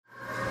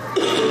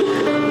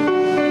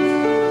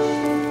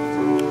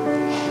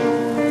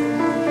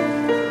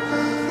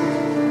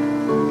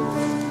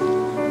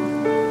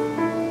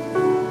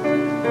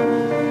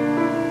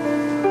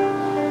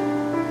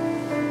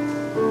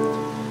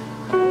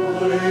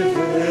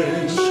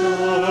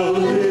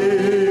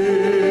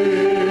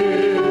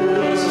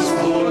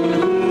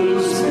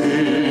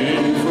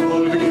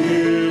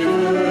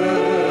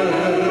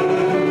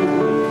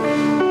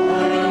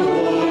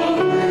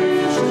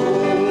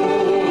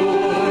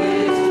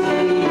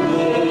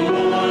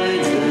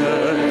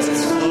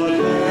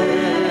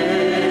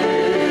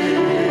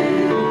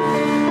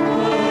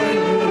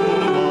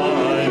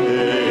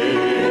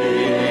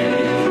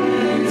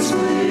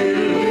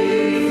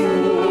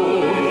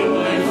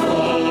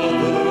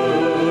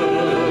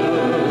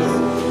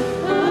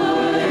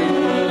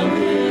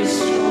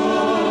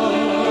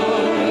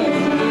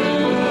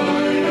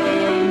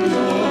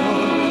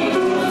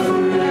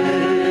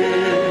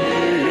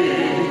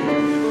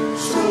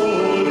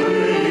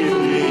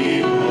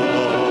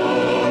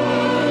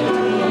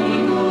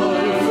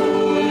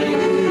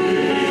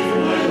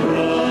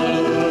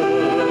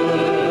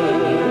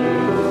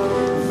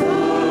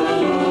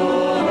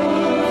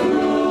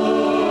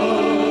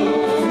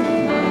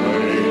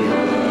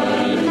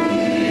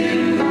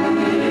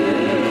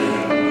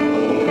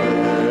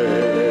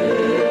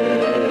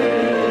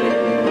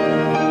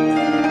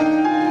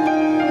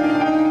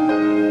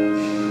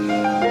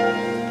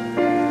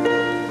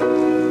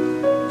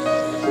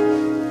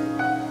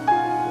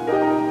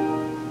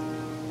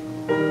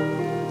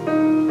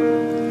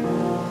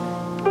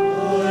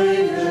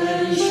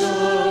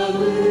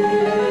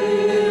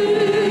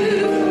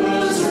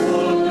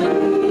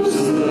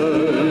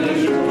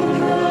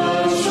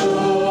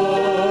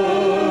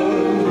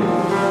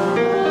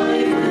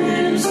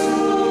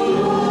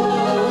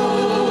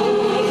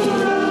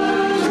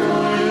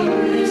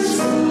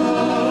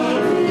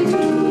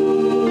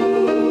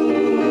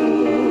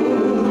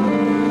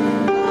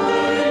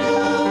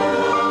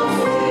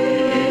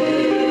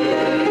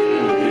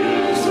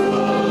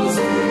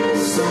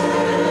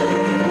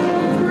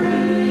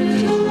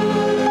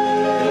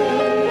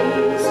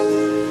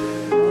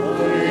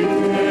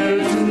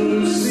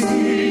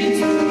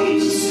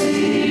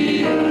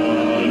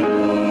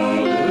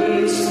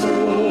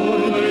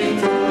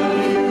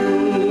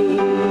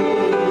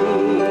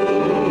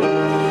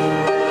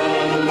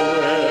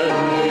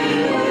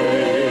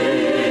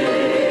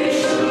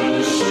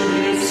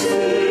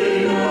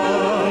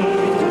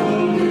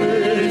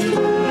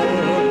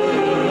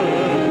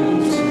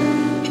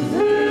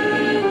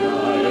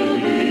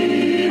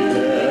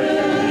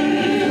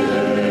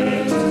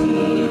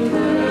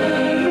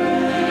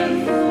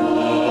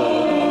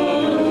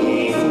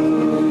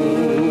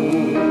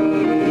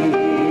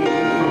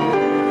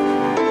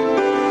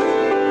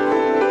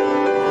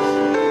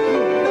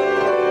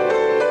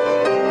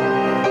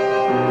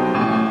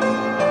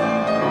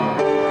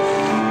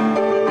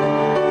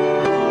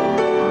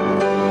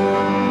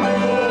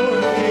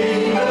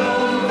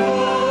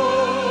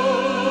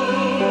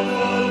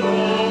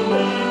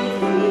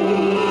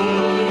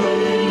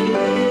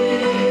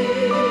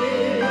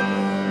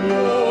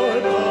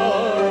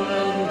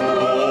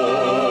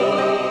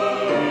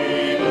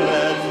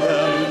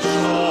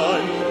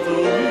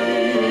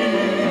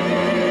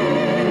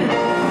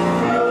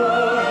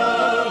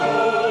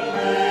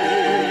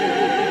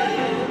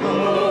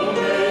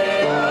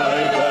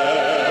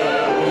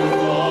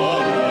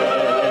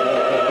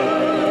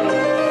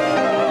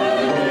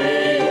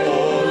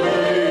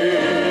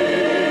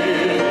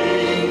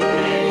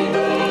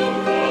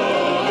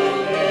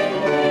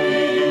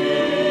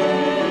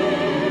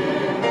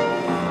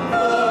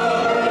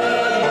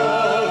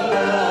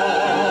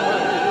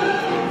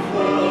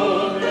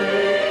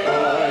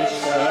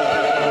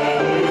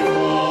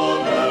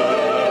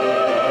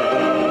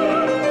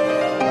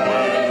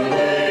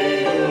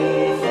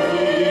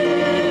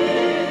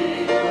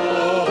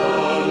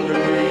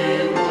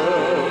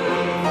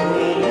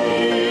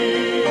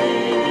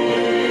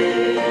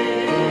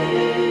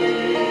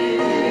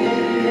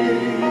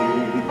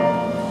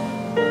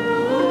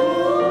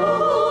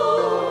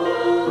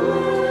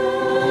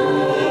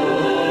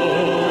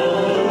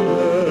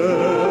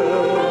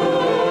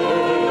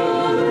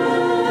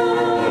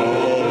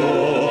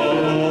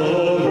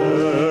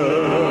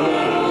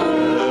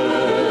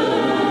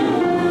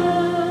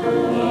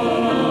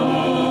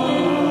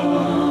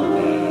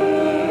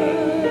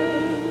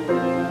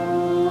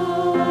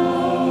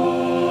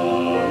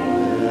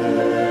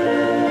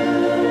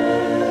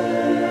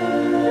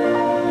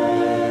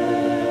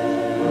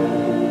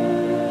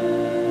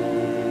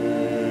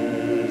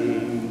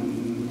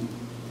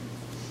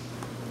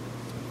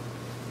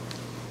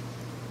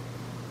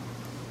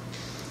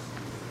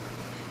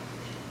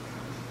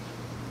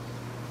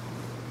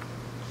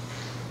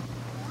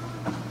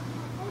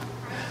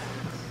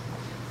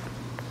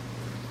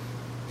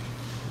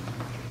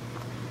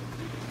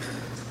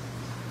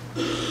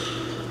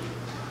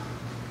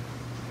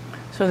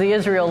So the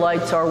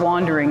Israelites are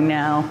wandering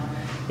now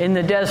in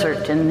the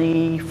desert in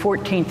the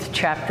 14th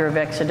chapter of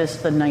Exodus,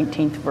 the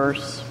 19th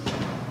verse.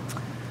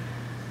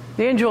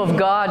 The angel of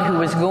God who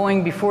was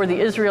going before the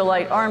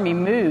Israelite army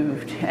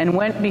moved and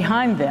went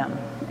behind them,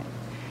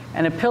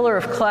 and a pillar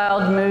of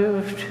cloud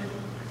moved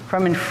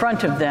from in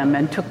front of them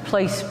and took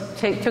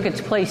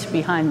its place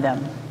behind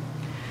them.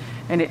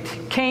 And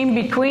it came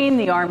between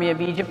the army of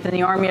Egypt and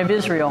the army of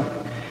Israel.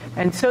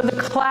 And so the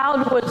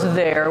cloud was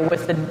there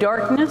with the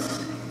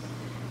darkness,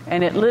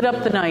 and it lit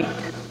up the night.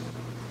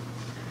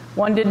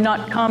 One did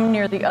not come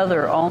near the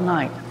other all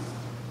night.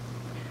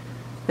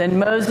 Then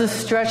Moses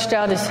stretched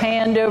out his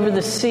hand over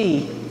the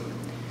sea.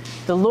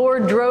 The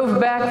Lord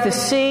drove back the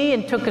sea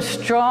and took a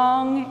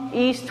strong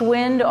east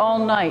wind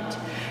all night,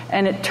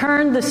 and it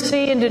turned the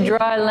sea into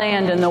dry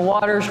land, and the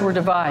waters were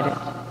divided.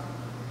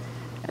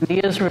 And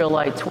the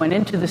Israelites went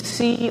into the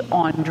sea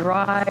on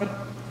dry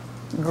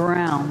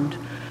ground,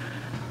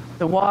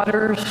 the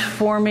waters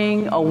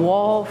forming a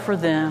wall for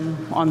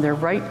them on their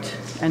right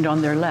and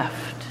on their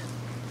left.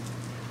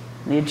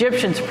 The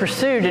Egyptians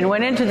pursued and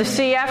went into the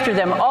sea after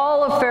them,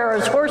 all of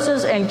Pharaoh's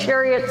horses and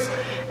chariots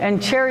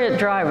and chariot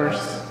drivers.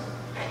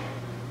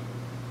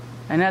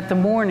 And at the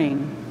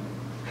morning,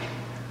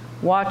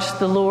 watched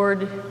the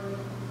Lord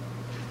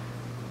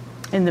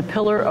in the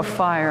pillar of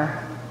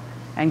fire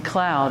and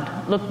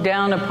cloud, looked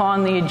down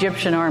upon the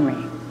Egyptian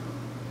army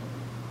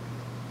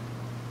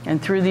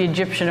and threw the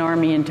Egyptian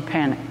army into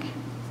panic.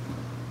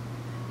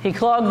 He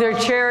clogged their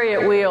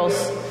chariot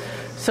wheels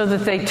so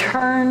that they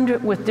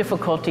turned with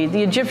difficulty.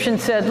 The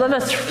Egyptians said, "Let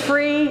us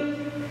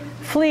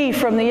flee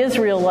from the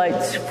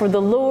Israelites, for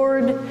the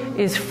Lord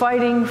is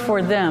fighting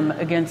for them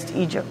against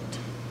Egypt."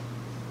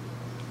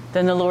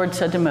 Then the Lord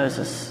said to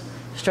Moses,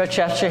 "Stretch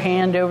out your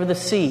hand over the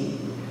sea,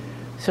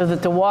 so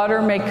that the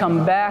water may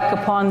come back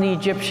upon the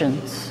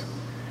Egyptians,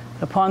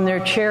 upon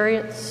their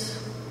chariots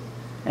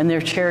and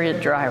their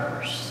chariot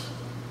drivers."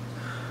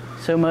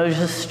 So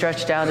Moses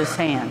stretched out his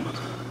hand,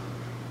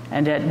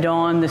 and at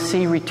dawn the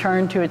sea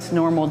returned to its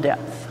normal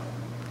depth.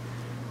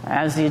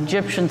 As the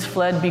Egyptians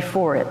fled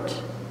before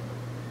it,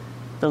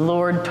 the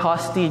Lord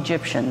tossed the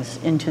Egyptians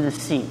into the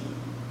sea.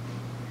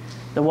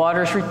 The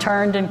waters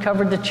returned and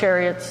covered the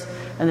chariots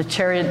and the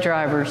chariot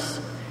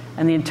drivers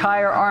and the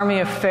entire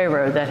army of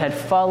Pharaoh that had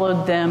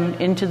followed them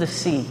into the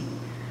sea.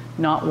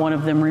 Not one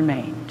of them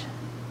remained.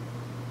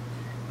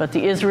 But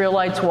the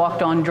Israelites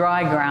walked on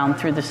dry ground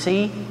through the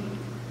sea,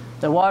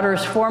 the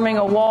waters forming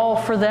a wall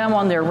for them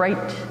on their right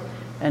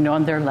and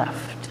on their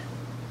left.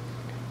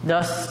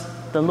 Thus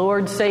the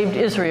Lord saved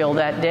Israel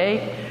that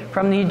day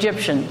from the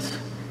Egyptians,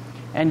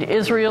 and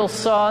Israel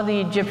saw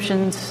the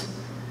Egyptians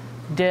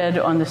dead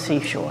on the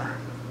seashore.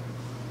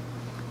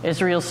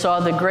 Israel saw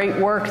the great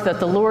work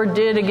that the Lord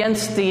did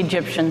against the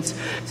Egyptians.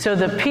 So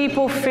the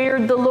people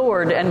feared the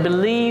Lord and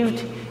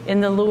believed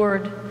in the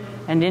Lord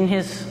and in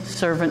his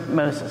servant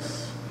Moses.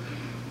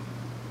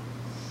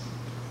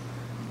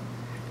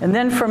 And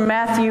then from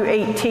Matthew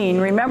 18,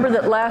 remember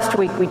that last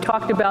week we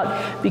talked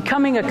about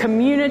becoming a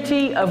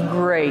community of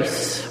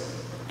grace.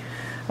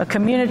 A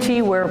community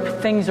where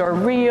things are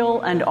real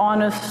and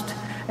honest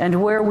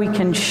and where we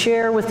can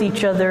share with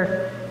each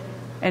other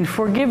and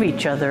forgive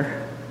each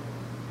other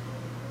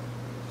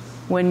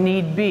when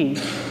need be.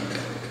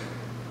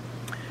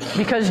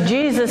 Because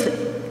Jesus,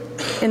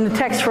 in the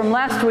text from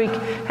last week,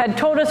 had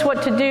told us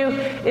what to do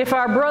if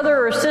our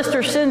brother or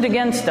sister sinned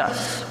against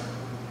us.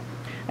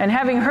 And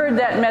having heard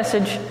that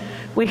message,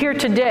 we hear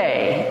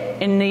today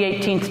in the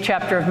 18th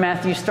chapter of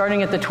Matthew,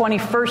 starting at the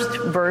 21st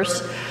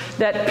verse,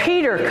 that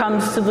Peter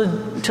comes to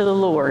the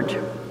Lord.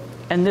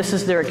 And this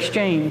is their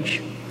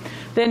exchange.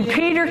 Then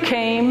Peter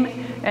came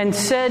and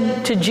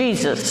said to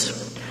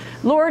Jesus,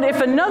 "Lord,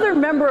 if another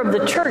member of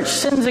the church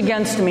sins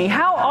against me,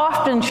 how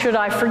often should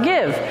I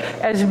forgive?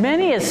 As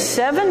many as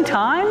 7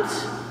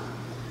 times?"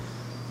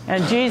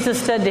 And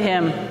Jesus said to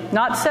him,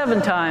 "Not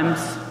 7 times,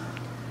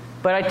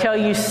 but I tell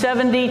you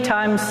 70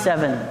 times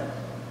 7.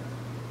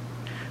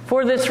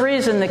 For this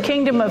reason, the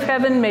kingdom of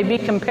heaven may be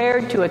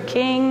compared to a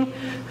king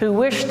who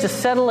wished to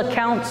settle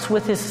accounts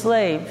with his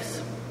slaves.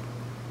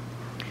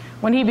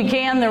 When he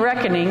began the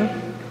reckoning,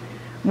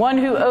 one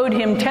who owed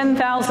him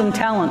 10,000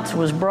 talents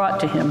was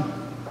brought to him.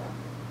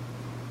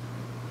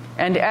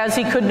 And as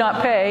he could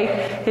not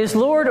pay, his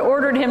Lord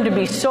ordered him to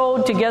be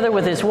sold together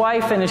with his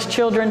wife and his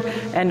children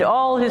and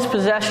all his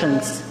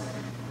possessions,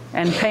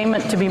 and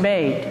payment to be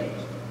made.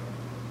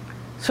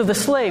 So the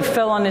slave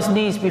fell on his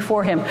knees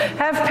before him.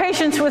 'Have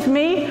patience with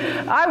me,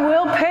 I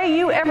will pay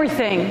you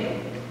everything.'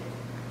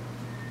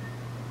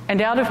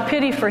 And out of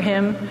pity for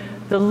him,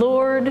 the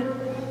Lord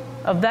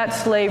of that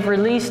slave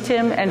released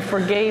him and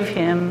forgave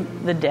him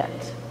the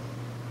debt.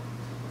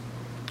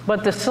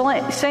 But the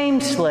same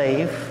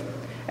slave,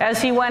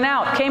 as he went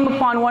out, came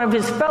upon one of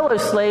his fellow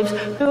slaves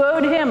who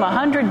owed him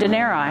 100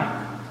 denarii.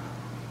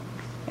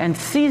 And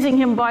seizing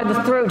him by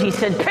the throat, he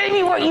said, 'Pay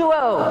me what you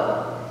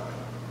owe.'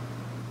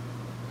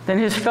 Then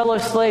his fellow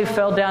slave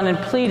fell down and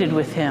pleaded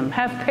with him,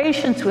 'Have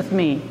patience with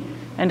me,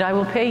 and I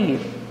will pay you.'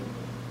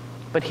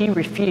 But he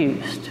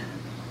refused.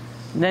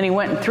 And then he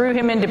went and threw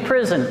him into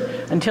prison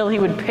until he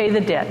would pay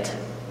the debt.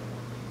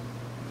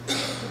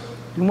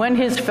 And when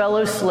his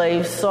fellow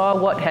slaves saw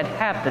what had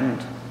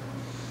happened,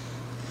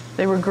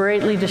 they were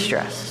greatly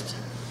distressed.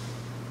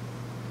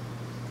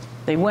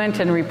 They went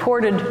and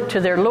reported to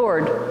their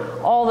Lord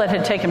all that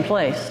had taken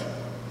place.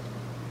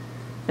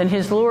 Then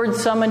his Lord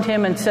summoned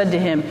him and said to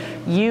him,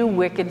 "You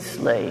wicked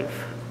slave,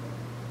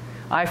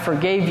 I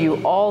forgave you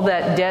all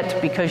that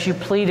debt because you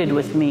pleaded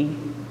with me.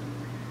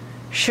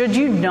 Should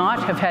you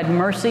not have had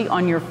mercy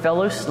on your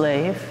fellow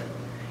slave,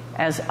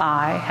 as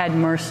I had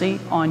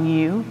mercy on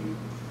you?"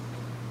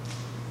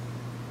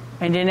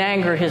 And in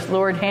anger, his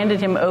Lord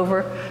handed him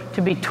over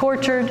to be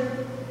tortured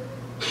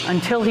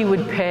until he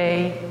would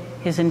pay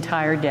his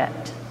entire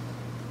debt.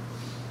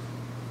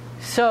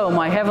 So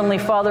my heavenly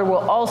Father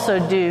will also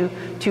do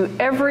to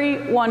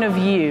every one of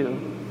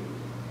you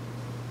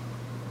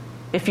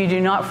if you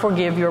do not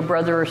forgive your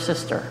brother or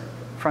sister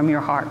from your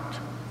heart.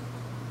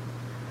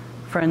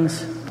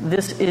 Friends,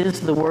 this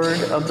is the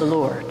word of the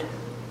Lord.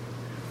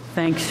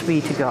 Thanks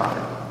be to God.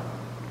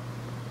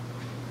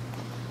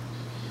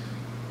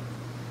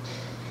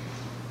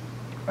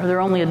 Are there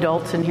only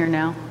adults in here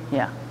now?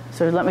 Yeah.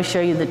 So let me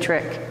show you the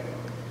trick.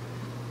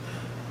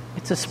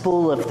 It's a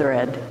spool of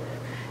thread.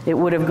 It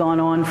would have gone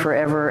on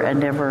forever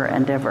and ever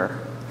and ever.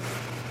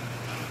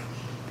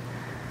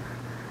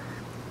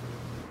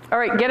 All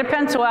right, get a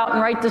pencil out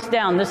and write this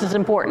down. This is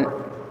important.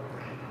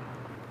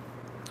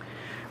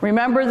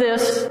 Remember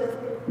this,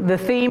 the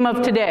theme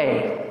of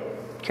today,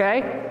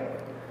 okay?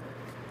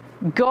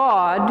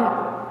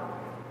 God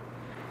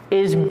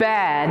is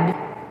bad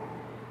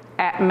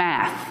at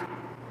math.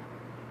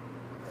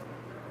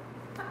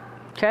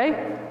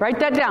 Okay? Write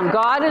that down.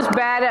 God is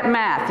bad at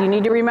math. You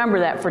need to remember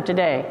that for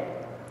today.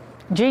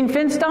 Gene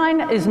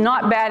Finstein is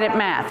not bad at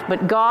math,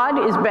 but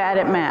God is bad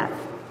at math.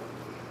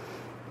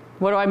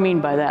 What do I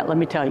mean by that? Let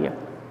me tell you.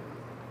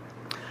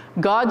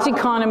 God's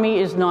economy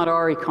is not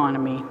our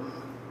economy.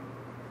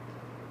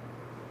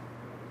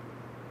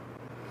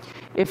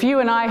 If you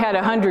and I had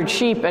 100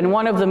 sheep and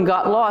one of them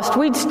got lost,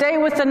 we'd stay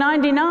with the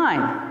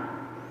 99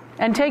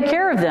 and take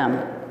care of them.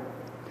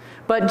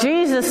 But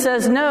Jesus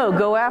says, no,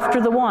 go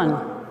after the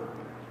one.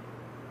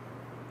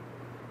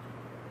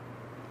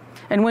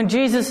 And when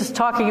Jesus is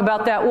talking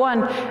about that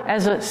one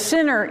as a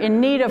sinner in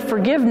need of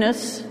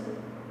forgiveness,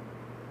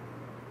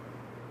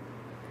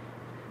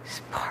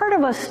 part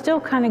of us still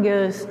kind of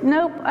goes,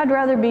 nope, I'd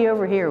rather be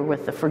over here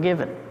with the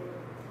forgiven.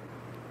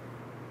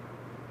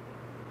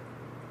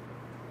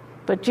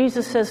 But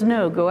Jesus says,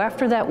 no, go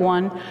after that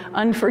one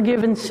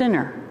unforgiven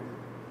sinner.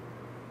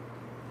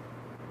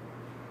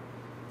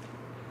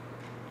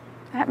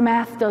 That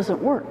math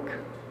doesn't work.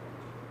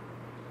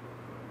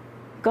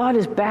 God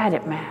is bad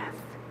at math.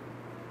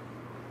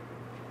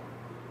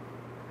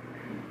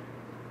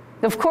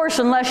 Of course,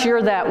 unless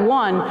you're that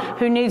one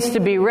who needs to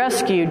be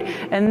rescued,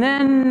 and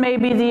then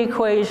maybe the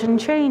equation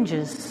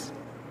changes.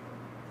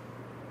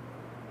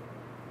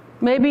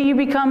 Maybe you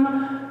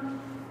become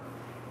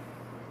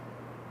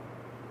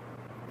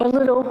a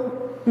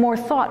little more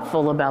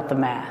thoughtful about the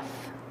math.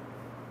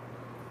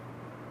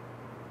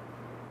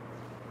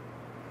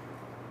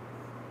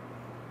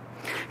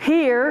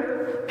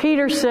 Here,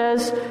 Peter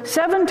says,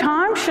 7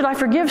 times? Should I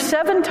forgive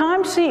 7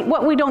 times? See,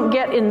 what we don't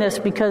get in this,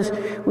 because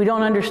we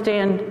don't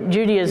understand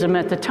Judaism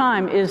at the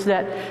time, is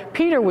that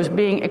Peter was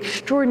being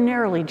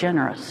extraordinarily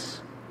generous.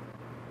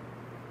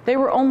 They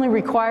were only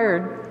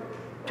required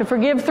to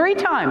forgive 3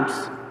 times.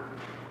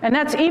 And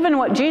that's even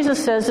what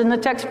Jesus says in the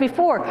text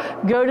before.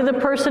 Go to the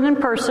person in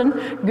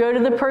person. Go to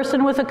the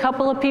person with a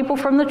couple of people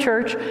from the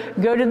church.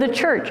 Go to the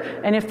church.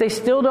 And if they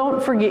still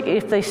don't forgive,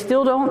 if they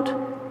still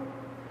don't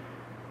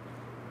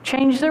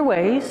change their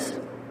ways,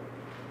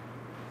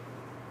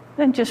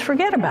 then just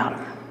forget about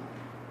them.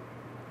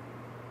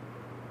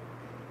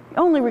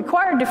 Only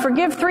required to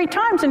forgive 3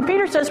 times. And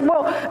Peter says,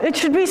 well, it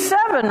should be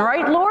 7,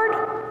 right,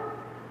 Lord?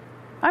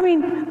 I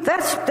mean,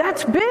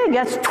 that's big.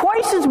 That's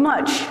twice as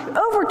much,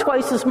 over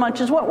twice as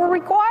much as what we're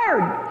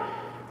required.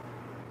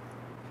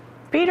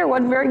 Peter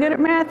wasn't very good at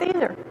math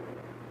either.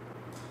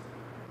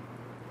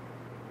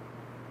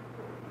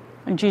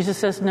 And Jesus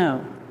says,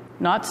 no,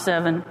 not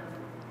 7.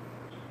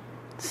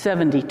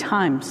 70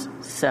 times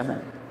 7.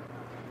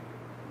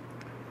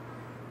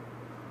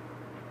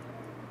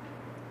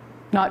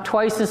 Not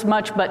twice as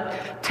much,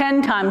 but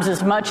 10 times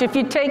as much. If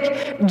you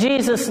take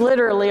Jesus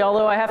literally,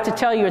 although I have to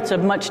tell you it's a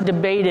much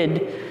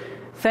debated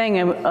thing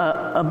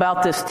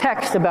about this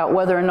text, about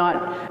whether or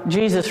not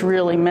Jesus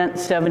really meant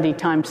 70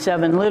 times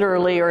 7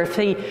 literally, or if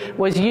he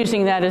was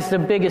using that as the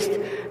biggest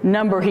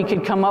number he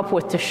could come up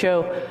with to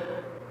show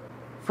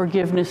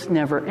forgiveness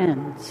never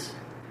ends.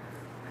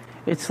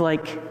 It's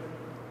like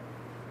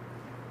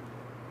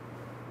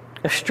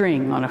a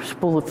string on a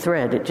spool of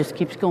thread. It just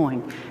keeps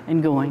going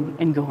and going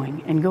and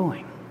going and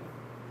going.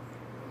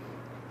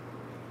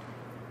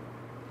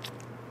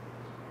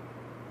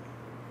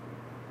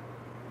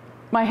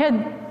 My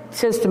head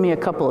says to me a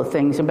couple of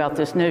things about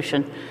this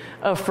notion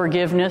of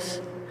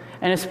forgiveness,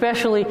 and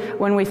especially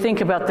when we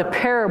think about the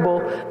parable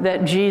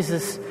that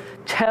Jesus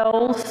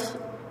tells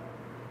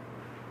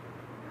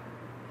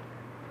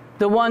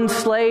The one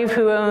slave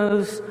who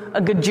owes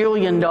a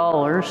gajillion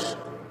dollars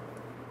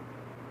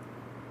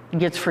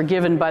gets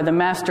forgiven by the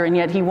master, and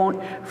yet he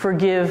won't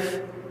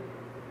forgive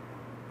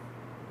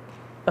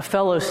a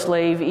fellow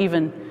slave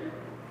even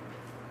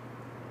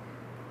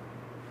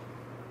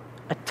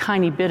a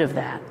tiny bit of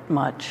that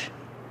much.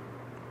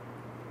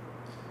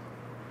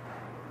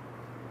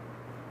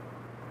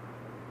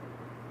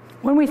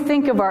 When we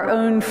think of our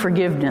own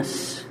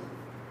forgiveness,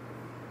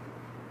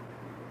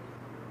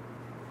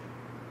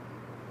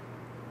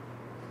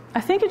 I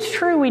think it's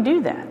true we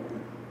do that.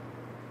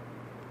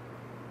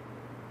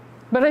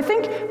 But I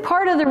think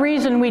part of the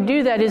reason we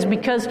do that is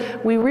because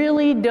we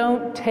really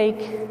don't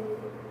take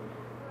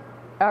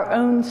our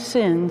own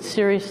sin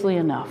seriously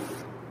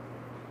enough.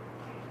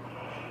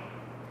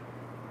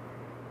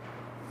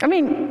 I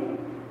mean,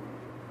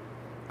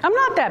 I'm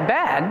not that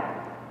bad.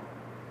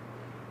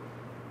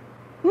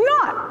 I'm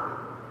not.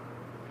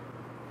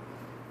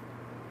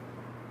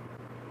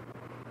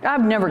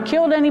 I've never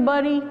killed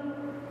anybody.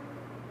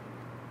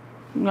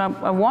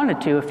 I wanted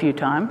to a few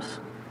times.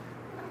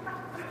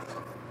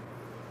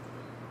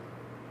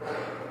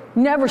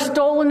 Never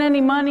stolen any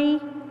money,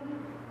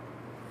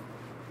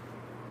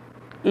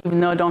 even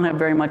though I don't have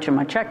very much in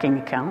my checking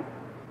account.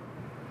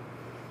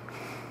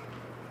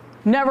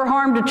 Never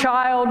harmed a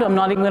child. I'm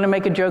not even going to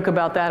make a joke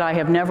about that. I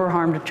have never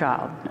harmed a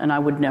child, and I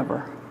would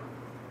never.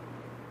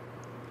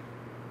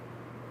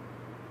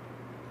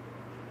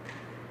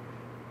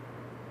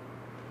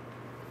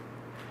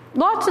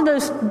 Lots of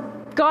those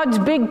God's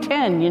big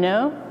 10, you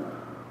know.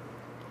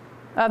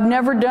 I've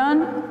never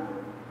done.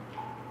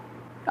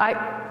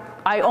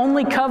 I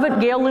only covet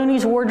Gail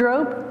Looney's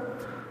wardrobe.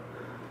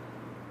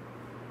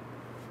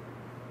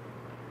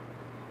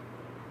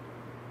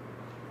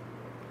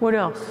 What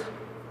else?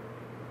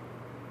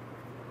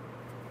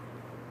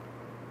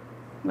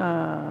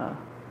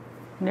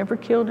 Never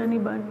killed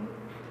anybody.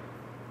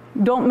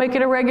 Don't make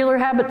it a regular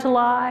habit to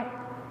lie.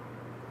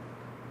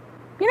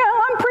 You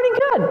know, I'm pretty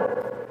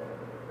good.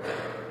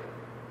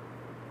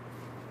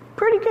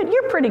 Pretty good.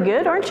 You're pretty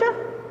good, aren't you?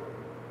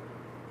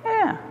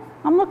 Yeah.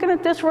 I'm looking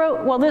at this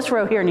row. Well, this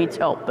row here needs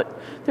help,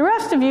 but the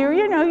rest of you,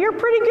 you know, you're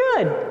pretty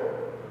good.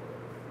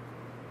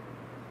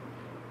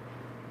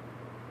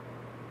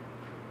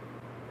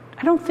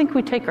 I don't think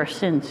we take our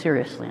sin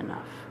seriously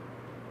enough.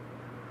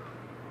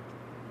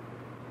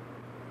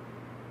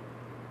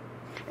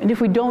 And if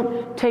we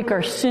don't take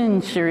our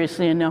sin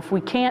seriously enough,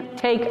 we can't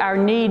take our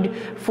need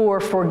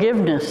for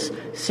forgiveness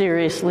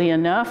seriously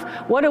enough.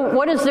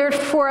 What is there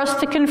for us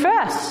to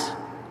confess?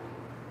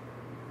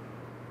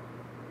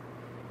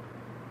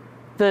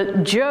 The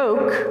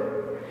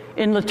joke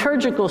in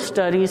liturgical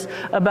studies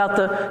about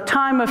the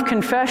time of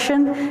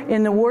confession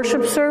in the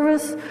worship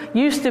service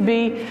used to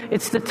be,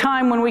 it's the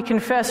time when we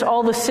confess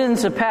all the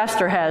sins the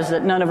pastor has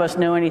that none of us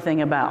know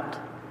anything about.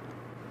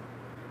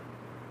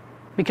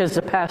 Because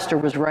the pastor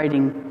was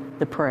writing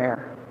the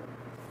prayer.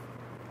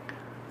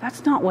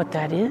 That's not what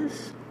that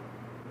is.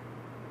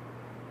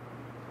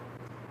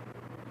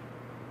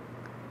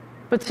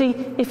 But see,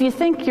 if you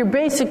think you're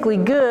basically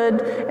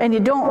good and you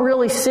don't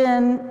really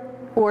sin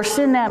or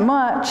sin that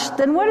much,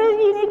 then what do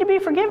you need to be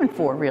forgiven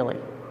for, really?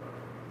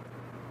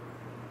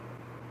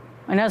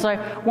 And as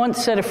I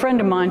once said, a friend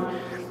of mine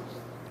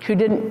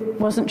who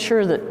wasn't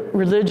sure that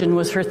religion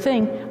was her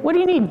thing, what do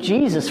you need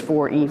Jesus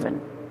for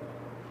even?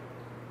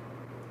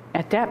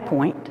 At that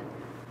point.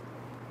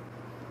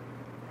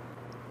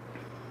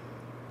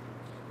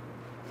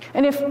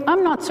 And if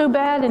I'm not so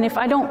bad, and if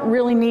I don't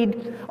really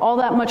need all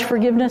that much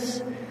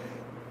forgiveness,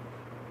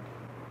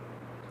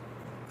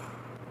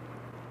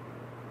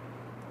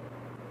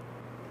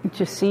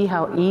 just see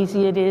how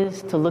easy it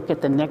is to look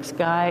at the next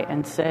guy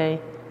and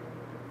say,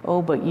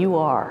 oh, but you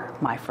are,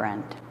 my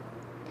friend.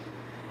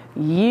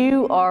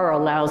 You are a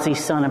lousy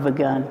son of a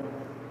gun.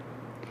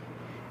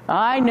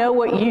 I know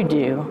what you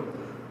do.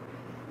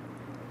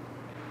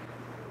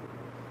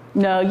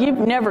 No, you've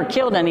never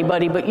killed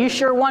anybody, but you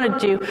sure wanted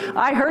to.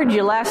 I heard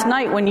you last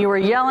night when you were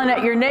yelling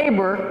at your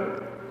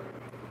neighbor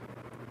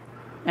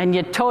and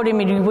you told him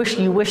you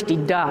wished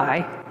he'd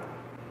die.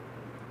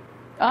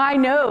 I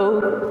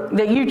know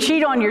that you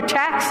cheat on your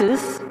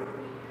taxes.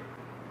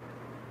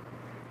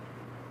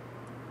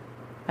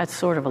 That's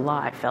sort of a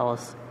lie,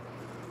 fellas.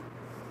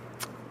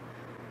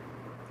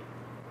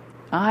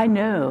 I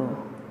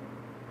know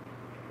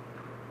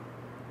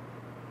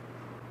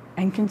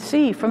and can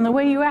see from the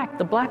way you act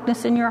the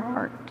blackness in your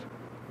heart.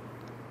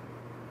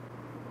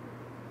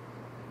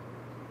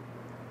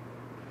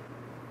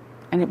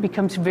 And it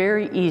becomes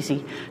very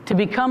easy to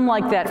become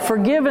like that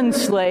forgiven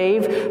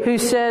slave who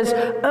says,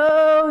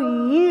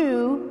 oh,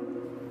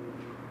 you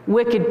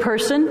wicked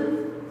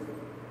person,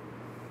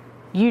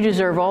 you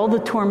deserve all the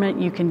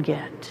torment you can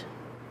get.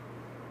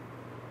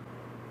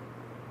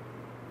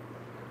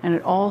 And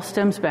it all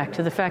stems back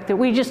to the fact that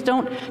we just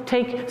don't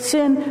take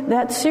sin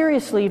that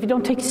seriously. If you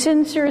don't take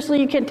sin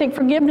seriously, you can't take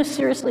forgiveness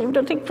seriously. If you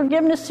don't take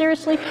forgiveness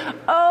seriously,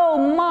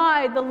 oh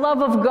my, the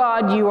love of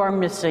God you are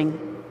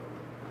missing.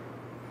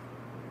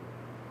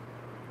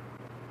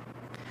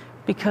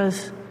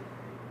 Because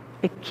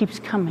it keeps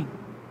coming.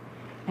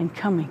 and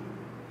coming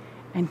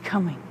and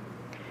coming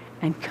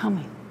and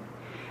coming.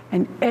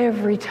 And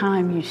every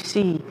time you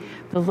see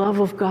the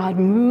love of God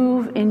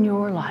move in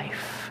your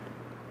life,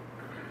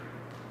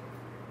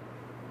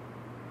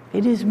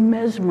 it is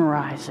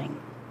mesmerizing.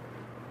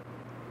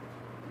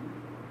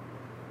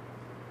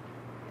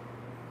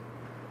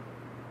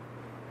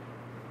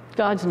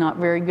 God's not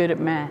very good at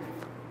math.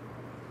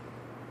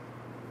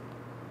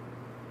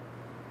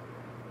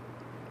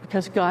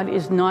 Because God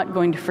is not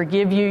going to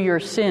forgive you your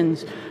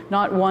sins,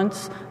 not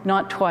once,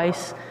 not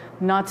twice,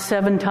 not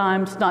 7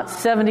 times, not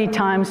 70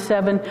 times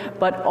 7,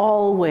 but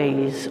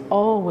always,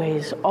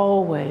 always,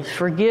 always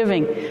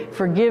forgiving,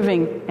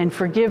 forgiving, and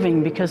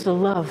forgiving, because the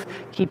love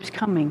keeps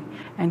coming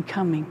and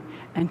coming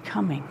and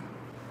coming.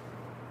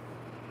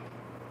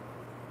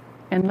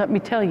 And let me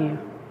tell you,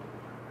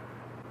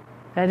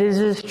 that is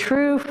as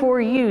true for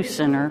you,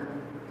 sinner,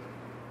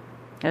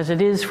 as it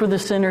is for the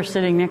sinner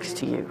sitting next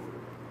to you.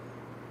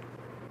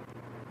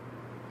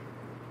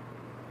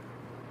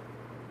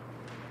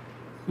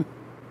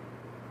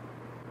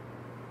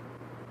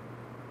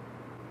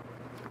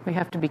 We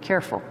have to be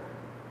careful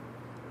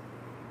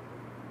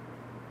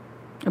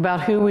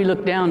about who we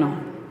look down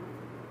on.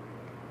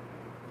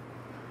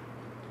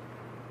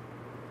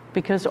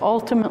 Because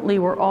ultimately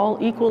we're all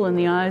equal in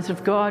the eyes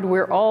of God.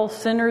 We're all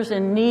sinners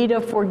in need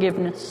of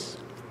forgiveness.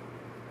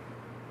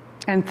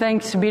 And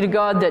thanks be to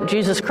God that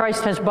Jesus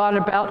Christ has brought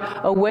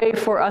about a way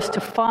for us to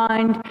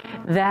find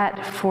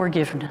that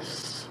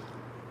forgiveness.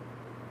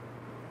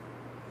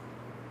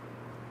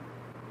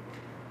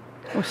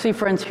 Well, see,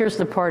 friends, here's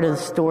the part of the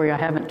story I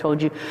haven't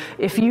told you.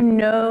 If you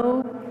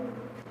know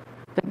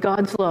that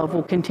God's love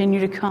will continue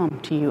to come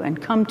to you and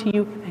come to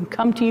you and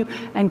come to you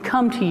and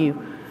come to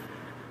you,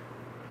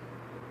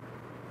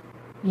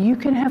 you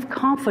can have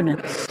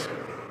confidence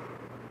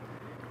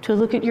to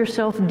look at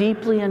yourself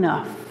deeply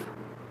enough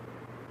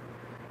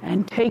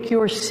and take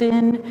your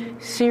sin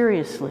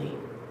seriously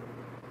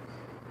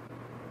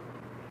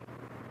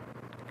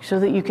so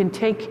that you can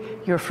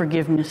take your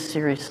forgiveness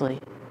seriously.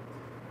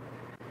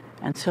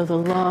 And so the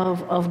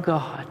love of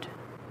God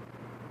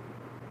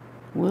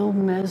will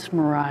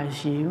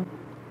mesmerize you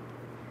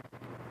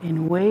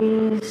in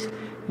ways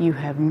you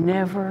have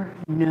never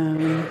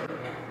known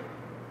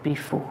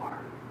before.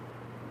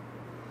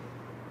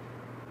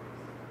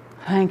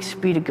 Thanks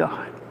be to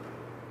God,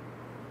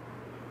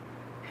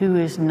 who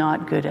is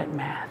not good at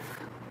math,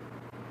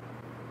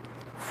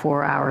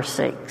 for our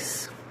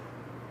sakes.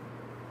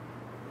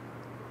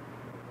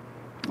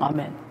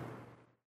 Amen.